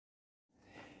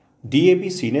DAB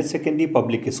Senior Secondary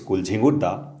Public School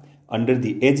Jhingurda, under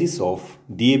the aegis of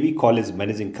DAB College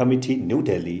Managing Committee, New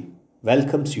Delhi,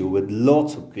 welcomes you with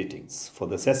lots of greetings for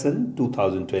the session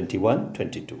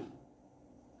 2021-22.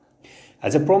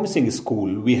 As a promising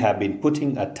school, we have been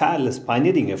putting a tireless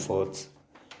pioneering efforts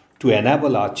to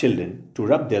enable our children to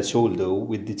rub their shoulder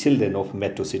with the children of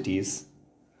metro cities.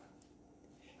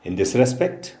 In this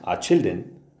respect, our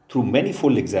children, through many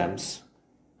full exams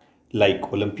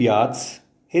like Olympiads,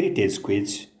 Heritage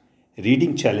Quiz,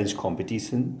 Reading Challenge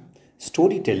Competition,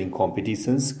 Storytelling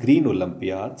Competitions, Green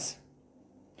Olympiads,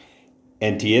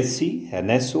 NTSC,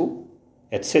 NSO,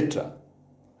 etc.,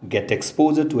 get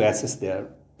exposure to assess their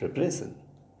preparation.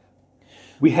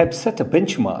 We have set a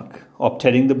benchmark,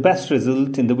 obtaining the best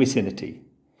result in the vicinity.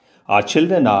 Our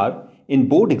children are, in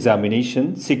board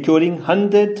examination, securing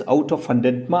 100 out of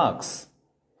 100 marks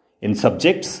in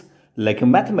subjects like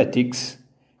mathematics,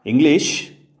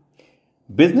 English,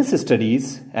 business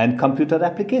studies, and computer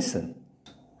application.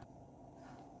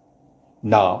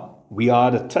 Now, we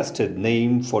are a trusted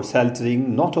name for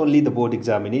sheltering not only the board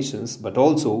examinations but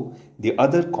also the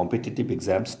other competitive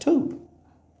exams too.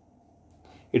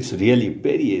 It's really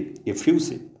very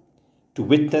effusive to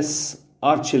witness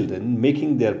our children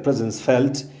making their presence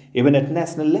felt even at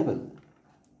national level.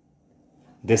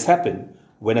 This happened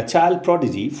when a child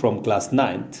prodigy from class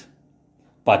 9th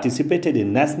participated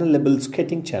in national level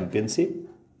skating championship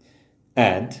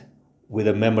and with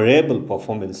a memorable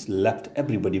performance left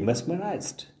everybody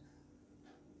mesmerized.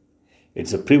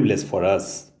 It's a privilege for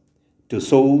us to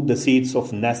sow the seeds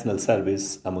of national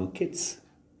service among kids.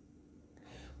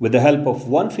 With the help of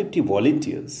 150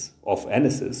 volunteers of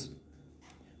NSS,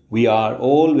 we are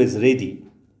always ready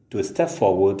to step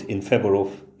forward in favor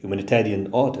of humanitarian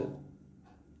order.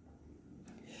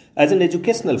 As an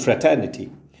educational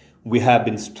fraternity, we have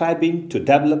been striving to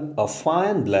develop a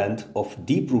fine blend of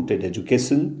deep-rooted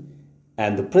education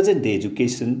and the present-day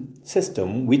education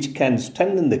system which can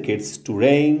strengthen the kids to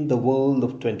reign the world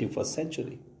of 21st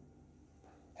century.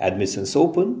 Admissions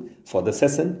open for the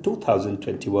session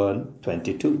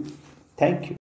 2021-22. Thank you.